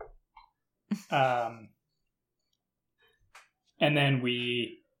mention. And then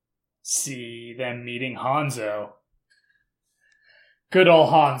we see them meeting Hanzo. Good old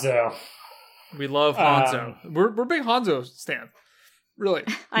Hanzo. We love Hanzo. We're big Hanzo stan. Really.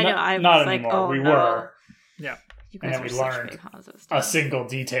 I know, Not- I was not like, anymore. oh, We no. were. Yeah. You And guys then are we such learned big Hanzo A stans. single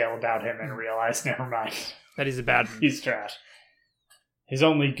detail about him and realized, never mind. That he's a bad man. He's trash. His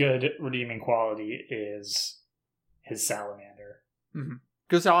only good redeeming quality is his salamander.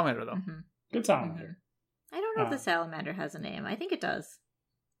 Good salamander, though. Mhm. Good salamander. I don't know if Uh, the salamander has a name. I think it does.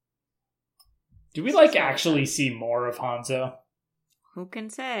 Do we like actually see more of Hanzo? Who can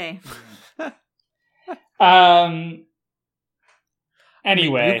say?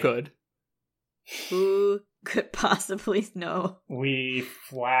 Anyway, You could. Who could possibly know? we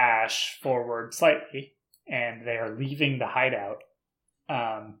flash forward slightly, and they are leaving the hideout.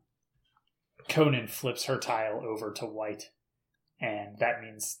 Conan flips her tile over to white, and that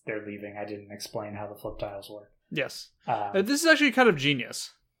means they're leaving. I didn't explain how the flip tiles work. Yes. Um, This is actually kind of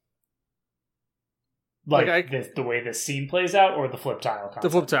genius. like like the way the scene plays out, or the flip tile concept? The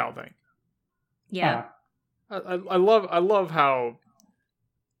flip tile thing. Yeah. I love how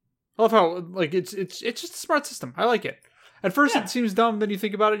like it's just a smart system. I like it. At first it seems dumb, then you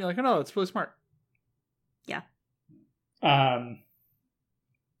think about it and you're like, oh no, it's really smart. Yeah.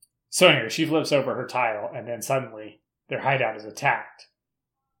 So anyway, she flips over her tile and then suddenly their hideout is attacked.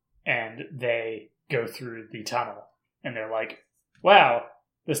 And they go through the tunnel. And they're like, wow,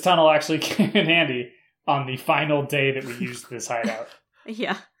 this tunnel actually came in handy on the final day that we used this hideout.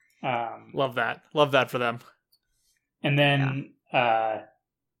 Yeah. Love that. Love that for them. And then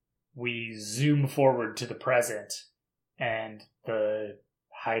we zoom forward to the present, and the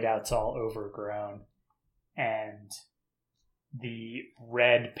hideout's all overgrown, and the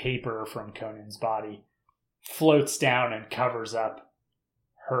red paper from Conan's body floats down and covers up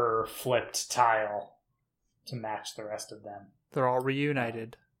her flipped tile to match the rest of them. They're all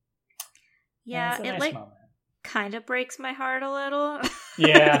reunited. Yeah, it nice moment. Kind of breaks my heart a little.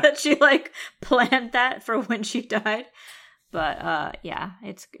 Yeah. That she like planned that for when she died. But yeah,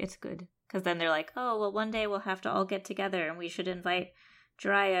 it's good. Because then they're like, oh, well, one day we'll have to all get together and we should invite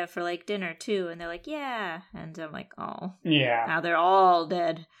Jiraiya for like dinner too. And they're like, yeah. And I'm like, oh. Yeah. Now they're all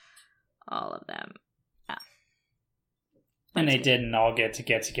dead. All of them. Yeah. And they didn't all get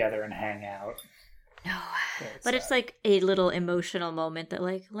together and hang out. No. But it's like a little emotional moment that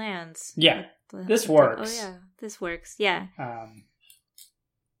like lands. Yeah. This works. Like, oh yeah, this works. Yeah.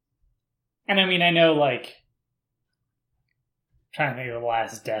 And I mean, I know like trying to think of the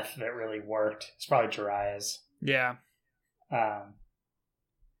last death that really worked. It's probably Jiraiya's. Yeah. But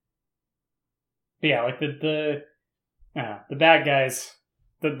yeah, like the bad guys.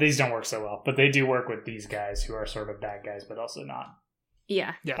 These don't work so well, but they do work with these guys who are sort of bad guys, but also not.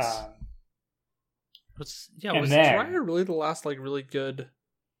 Yeah. Yes. Was then, Jiraiya really the last like really good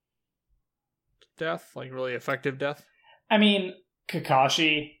death, like really effective death? I mean,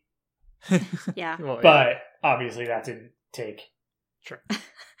 Kakashi. Yeah. Well, but obviously that didn't take. Sure.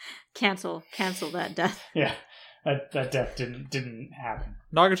 Cancel that death. Yeah. That death didn't happen.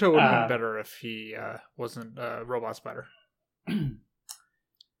 Nagato would have been better if he wasn't a robot spider.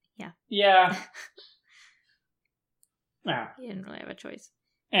 Yeah. Yeah. Nah. He didn't really have a choice.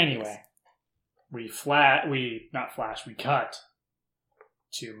 Anyway, we cut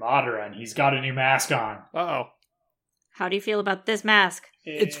to Madara, and he's got a new mask on. Uh-oh. How do you feel about this mask?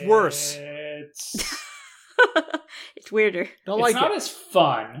 It's worse. It's weirder. It's not as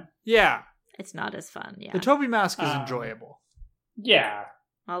fun. Yeah. It's not as fun, yeah. The Toby mask is enjoyable. Yeah.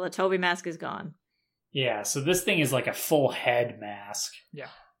 Well, the Toby mask is gone. Yeah, so this thing is like a full head mask. Yeah.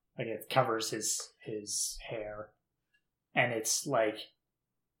 Like it covers his hair. And it's like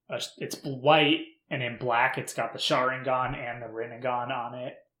it's white, and in black it's got the Sharingan and the Rinnegan on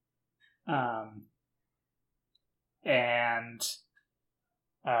it. And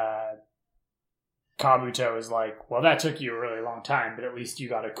Kabuto is like, well, that took you a really long time, but at least you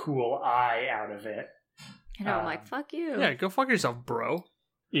got a cool eye out of it. And I'm like, fuck you. Yeah, go fuck yourself, bro.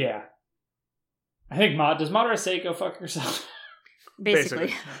 Yeah. I think does Madara say go fuck yourself?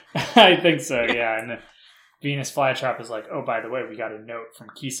 Basically. I think so, yeah. And Venus Flytrap is like, oh, by the way, we got a note from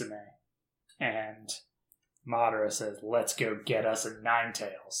Kisame. And Madara says, let's go get us a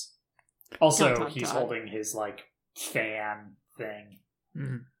Ninetales. Also, he's holding his, like, fan thing.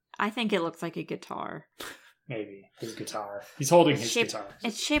 Mm-hmm. I think it looks like a guitar. Maybe. His guitar. He's holding his guitar.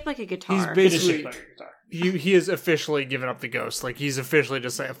 It's shaped like a guitar. He's basically, shaped like a guitar. He has officially given up the ghost. Like, he's officially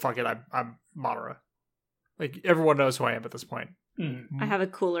just saying, fuck it, I'm Madara. Like, everyone knows who I am at this point. Mm-hmm. I have a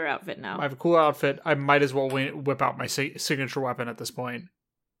cooler outfit now. I have a cool outfit. I might as well whip out my signature weapon at this point.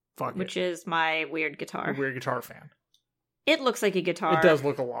 Fuck Which is my weird guitar. I'm a weird guitar fan. It looks like a guitar. It does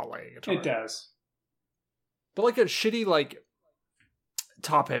look a lot like a guitar. It does. But like a shitty, like,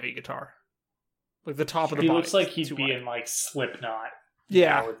 top-heavy guitar. Like the top of the body. He looks like he'd be in, like, Slipknot.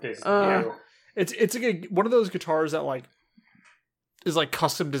 Yeah. With this It's like one of those guitars that, like, is, like,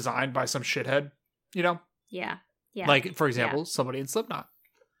 custom designed by some shithead, you know? Yeah. Yeah. Like, for example, somebody in Slipknot.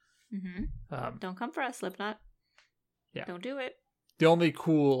 Mm-hmm. Don't come for us, Slipknot. Yeah. Don't do it. The only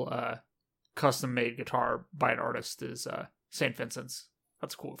cool custom-made guitar by an artist is St. Vincent's.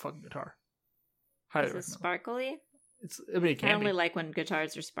 That's a cool fucking guitar. Highly Is it recommend. sparkly? It can I only be. like when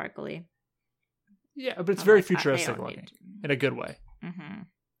guitars are sparkly. Yeah, but it's very futuristic looking. In a good way. Mm-hmm.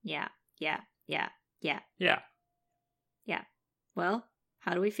 Yeah. Well,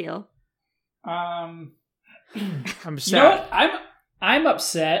 how do we feel? I'm sad. You know what? I'm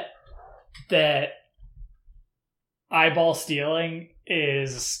upset that eyeball stealing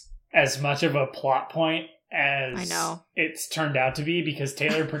is as much of a plot point as I know it's turned out to be, because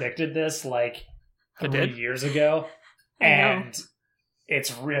Taylor predicted this like 3 did? years ago, I know. and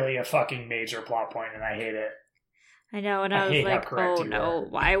it's really a fucking major plot point, and I hate it. I know, and I I was hate how like, correct oh you no, were.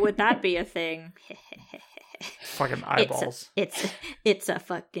 why would that be a thing? Fucking eyeballs. It's a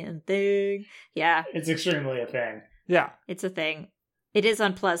fucking thing. Yeah, It's extremely a thing. Yeah. it's a thing. It is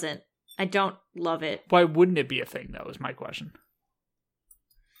unpleasant. I don't love it. Why wouldn't it be a thing, though, is my question.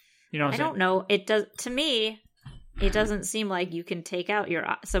 You know what I I'm saying? don't know. It does to me. It doesn't seem like you can take out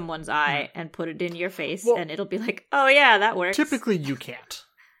someone's eye and put it in your face, Well, and it'll be like, oh yeah, that works. Typically, you can't.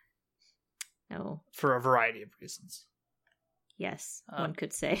 No. For a variety of reasons. Yes, one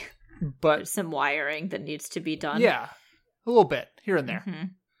could say But, there's some wiring that needs to be done. yeah. A little bit, here and there.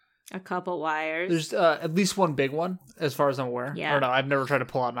 Mhm. A couple wires. There's at least one big one, as far as I'm aware. Yeah. Or no, I've never tried to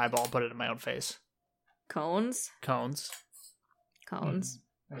pull out an eyeball and put it in my own face. Cones. Cones.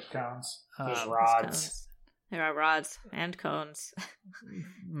 There's cones. There's Um, rods. Cones. There are rods and cones.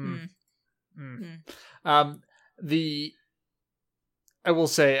 I will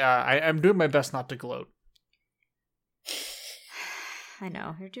say, I'm doing my best not to gloat. I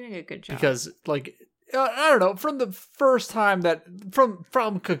know you're doing a good job. Because, like, I don't know, from the first time that from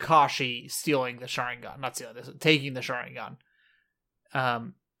Kakashi stealing the Sharingan, not stealing this, taking the Sharingan,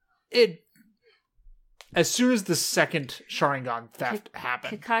 it as soon as the second Sharingan theft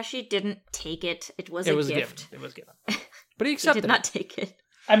happened, Kakashi didn't take it. It was it a was gift. given. It was given, but he He accepted did not it. take it.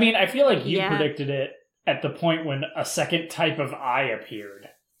 I mean, I feel like you Yeah. predicted it at the point when a second type of eye appeared.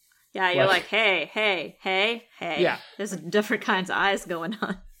 Yeah, you're Like- like, hey. Yeah. There's different kinds of eyes going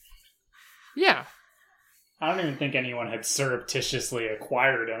on. Yeah. I don't even think anyone had surreptitiously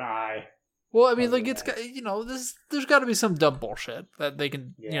acquired an eye. Well, I mean, Other like, it's than- got, there's got to be some dumb bullshit that they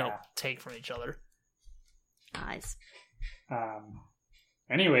can Yeah. take from each other. Eyes.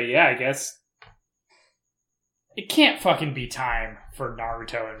 Anyway, yeah, I guess it can't fucking be time for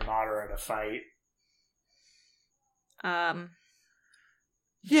Naruto and Madara to fight.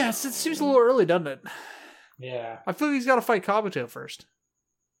 Yes, it seems a little early, doesn't it? Yeah. I feel like he's got to fight Kabuto first.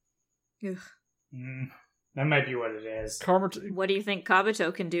 Ugh. That might be what it is. What do you think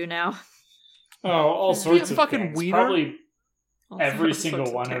Kabuto can do now? Oh, all Be a sorts of fucking things. wiener? Probably All Every sorts single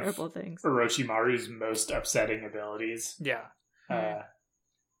of one of- terrible things. Orochimaru's most upsetting abilities. Yeah.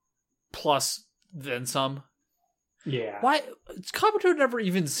 Plus, then some. Yeah. Why? Kabuto never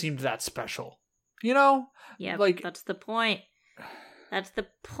even seemed that special. You know? Yeah, like- that's the point. That's the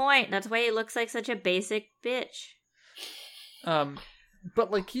point. That's why he looks like such a basic bitch.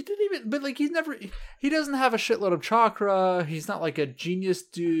 But like he didn't even. But like he's never. He doesn't have a shitload of chakra. He's not like a genius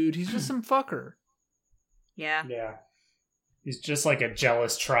dude. He's just some fucker. Yeah. Yeah. He's just like a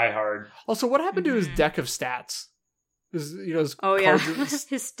jealous tryhard. Also, what happened to his Mhm. deck of stats? His, his Oh yeah, cards-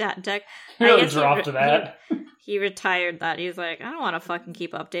 his stat deck. Really guess he dropped that. He retired that. He's like, I don't want to fucking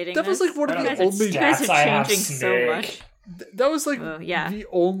keep updating. That was this. like one of I the don't You guys know are- only. you guys stats are I have, changing so Snake. much. That was like Yeah. the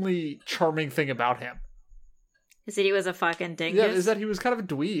only charming thing about him. He said he was a fucking dingus. Yeah, is that he was kind of a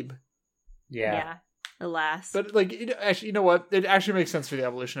dweeb. Yeah. Alas. But like, actually, you know what? It actually makes sense for the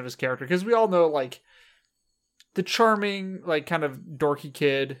evolution of his character because we all know like the charming, like kind of dorky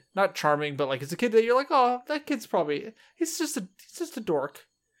kid. Not charming, but like it's a kid that you're like, oh, that kid's probably he's just a dork.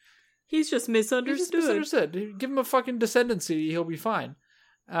 He's just He's just misunderstood. misunderstood. Give him a fucking descendancy, he'll be fine.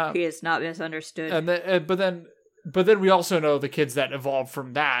 He is not misunderstood. And then, but then we also know the kids that evolved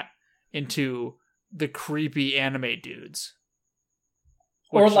from that into the creepy anime dudes,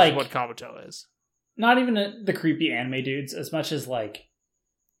 Or, which like- is what Kabuto is. Not even the creepy anime dudes, as much as like,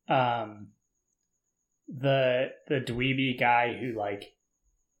 the dweeby guy who like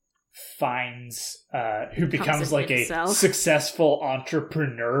finds who becomes an like a incel. successful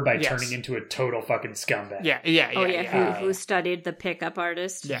entrepreneur by Yes. turning into a total fucking scumbag. Yeah. Oh yeah, yeah. who studied the pickup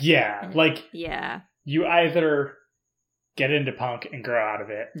artist? Yeah. Yeah, like Yeah. you either get into punk and grow out of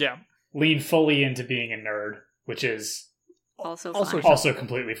it, Yeah. lean fully into being a nerd, which is Also Also fine. also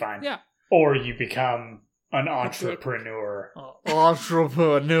completely fine. Yeah. Or you become an dick. entrepreneur.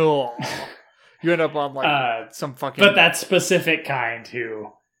 Entrepreneur. You end up on like some fucking. But that specific kind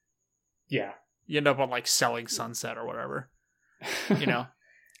who, yeah. You end up on like Selling Sunset or whatever. You know?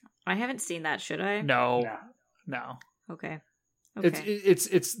 I haven't seen that. Should I? No. No. No. Okay.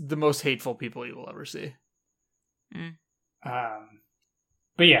 It's the most hateful people you will ever see. But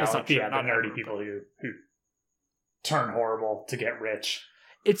yeah, That's like, not true, yeah, the not nerdy ever, people who turn horrible to get rich.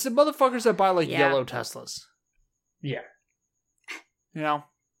 It's the motherfuckers that buy like Yeah. yellow Teslas. Yeah. You know?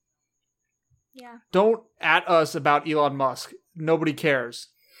 Yeah. Don't at us about Elon Musk. Nobody cares.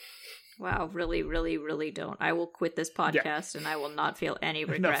 Wow. Really, really, really don't. I will quit this podcast and I will not feel any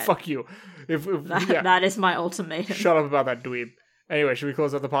regret. No, fuck you. If yeah. That is my ultimatum. Shut up about that dweeb. Anyway, should we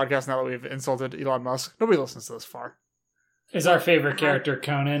close out the podcast now that we've insulted Elon Musk? Nobody listens to this far. Is our favorite character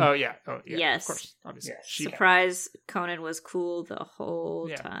Conan? Oh yeah. Yes. Of course. Obviously. Yes. She, Surprise, Conan was cool the whole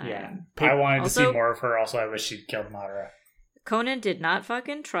Yeah. time. Yeah. Pa- I wanted to Also- see more of her. Also, I wish she'd killed Madara. Conan did not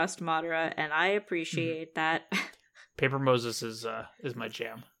fucking trust Madara, and I appreciate that. Paper Moses is my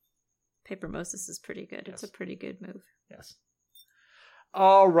jam. Paper Moses is pretty good. It's a Yes. pretty good move. Yes.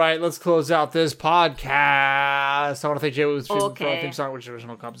 All right, let's close out this podcast. I want to thank Jay Williams for our theme song, which is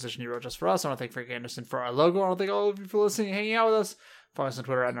original composition he wrote just for us. I want to thank Frank Anderson for our logo. I want to thank all of you for listening and hanging out with us. Follow us on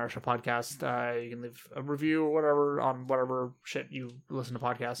Twitter at Naruto Podcast. You can leave a review or whatever on whatever shit you listen to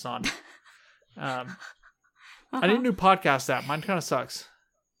podcasts on. I need a new podcast app. Mine kind of sucks.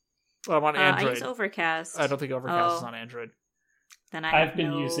 But I'm on Android. I use Overcast. I don't think Overcast is on Android. Then I have I've been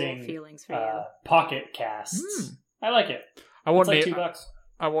no using feelings for you. Pocket Casts. I like it. I won't It's like name. $2.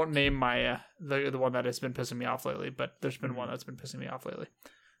 I won't name my the one that has been pissing me off lately, but there's been one that's been pissing me off lately.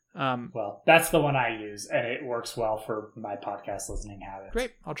 Well, that's the one I use, and it works well for my podcast listening habits.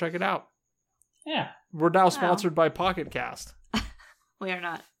 Great, I'll check it out. Yeah. We're now sponsored by Pocket Cast. We are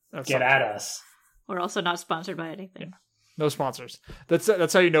not. Get at us. We're also not sponsored by anything. Yeah. No sponsors.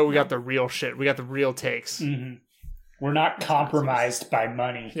 That's how you know we got the real shit. We got the real takes. Mm-hmm. We're not compromised by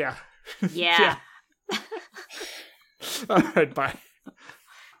money. Yeah. Yeah. All right. Bye.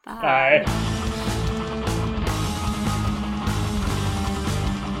 Bye. Bye.